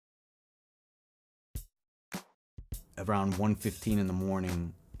Around 1:15 in the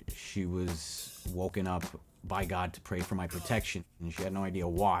morning, she was woken up by God to pray for my protection, and she had no idea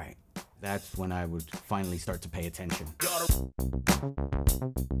why. That's when I would finally start to pay attention.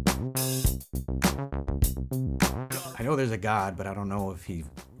 I know there's a God, but I don't know if he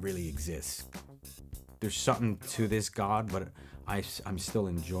really exists. There's something to this God, but I'm still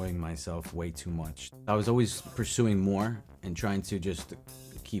enjoying myself way too much. I was always pursuing more and trying to just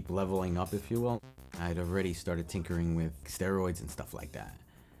keep leveling up, if you will. I'd already started tinkering with steroids and stuff like that,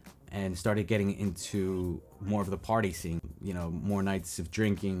 and started getting into more of the party scene. You know, more nights of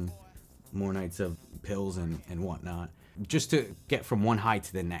drinking, more nights of pills and whatnot, just to get from one high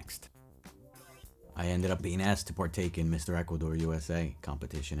to the next. I ended up being asked to partake in Mr. Ecuador USA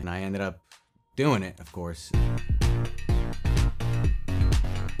competition, and I ended up doing it, of course.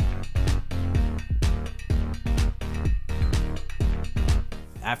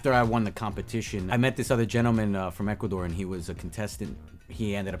 After I won the competition, I met this other gentleman from Ecuador, and he was a contestant.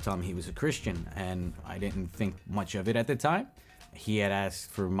 He ended up telling me he was a Christian, and I didn't think much of it at the time. He had asked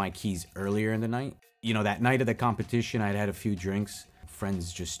for my keys earlier in the night. You know, that night of the competition, I'd had a few drinks.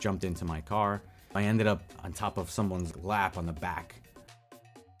 Friends just jumped into my car. I ended up on top of someone's lap on the back.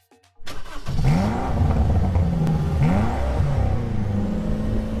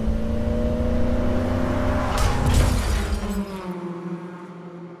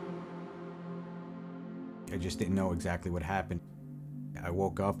 I just didn't know exactly what happened. I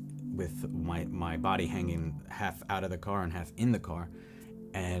woke up with my body hanging half out of the car and half in the car,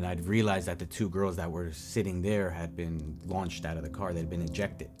 and I'd realized that the two girls that were sitting there had been launched out of the car. They'd been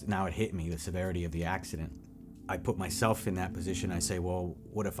ejected. Now it hit me, the severity of the accident. I put myself in that position. I say, well,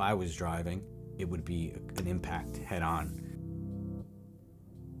 what if I was driving? It would be an impact head on.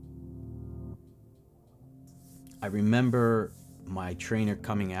 I remember my trainer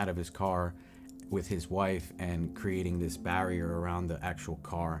coming out of his car with his wife and creating this barrier around the actual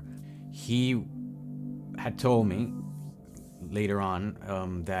car. He had told me later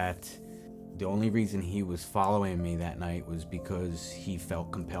on that the only reason he was following me that night was because he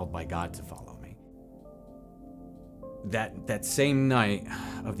felt compelled by God to follow me. That same night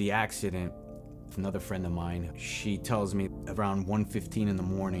of the accident, another friend of mine, she tells me around 1:15 in the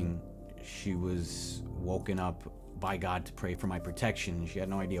morning, she was woken up by God to pray for my protection. She had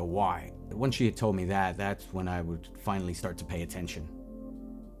no idea why. When she had told me that, that's when I would finally start to pay attention.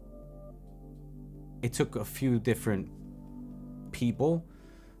 It took a few different people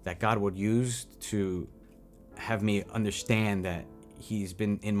that God would use to have me understand that he's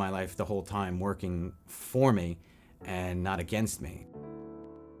been in my life the whole time, working for me and not against me.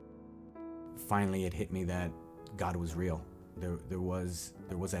 Finally, it hit me that God was real. There was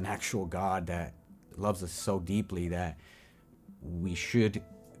an actual God that loves us so deeply that we should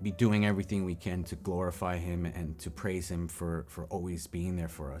be doing everything we can to glorify him and to praise him for always being there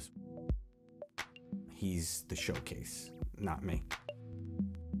for us. He's the showcase, not me.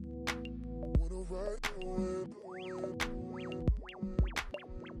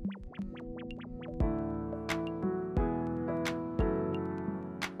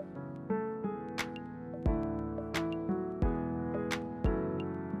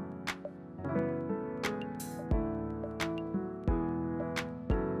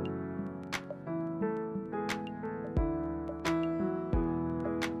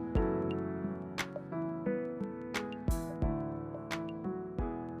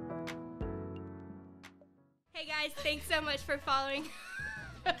 Hey guys, thanks so much for following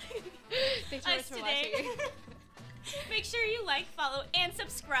Thanks so much for today. watching. Make sure you like, follow, and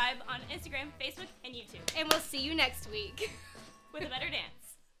subscribe on Instagram, Facebook, and YouTube. And we'll see you next week with a better dance.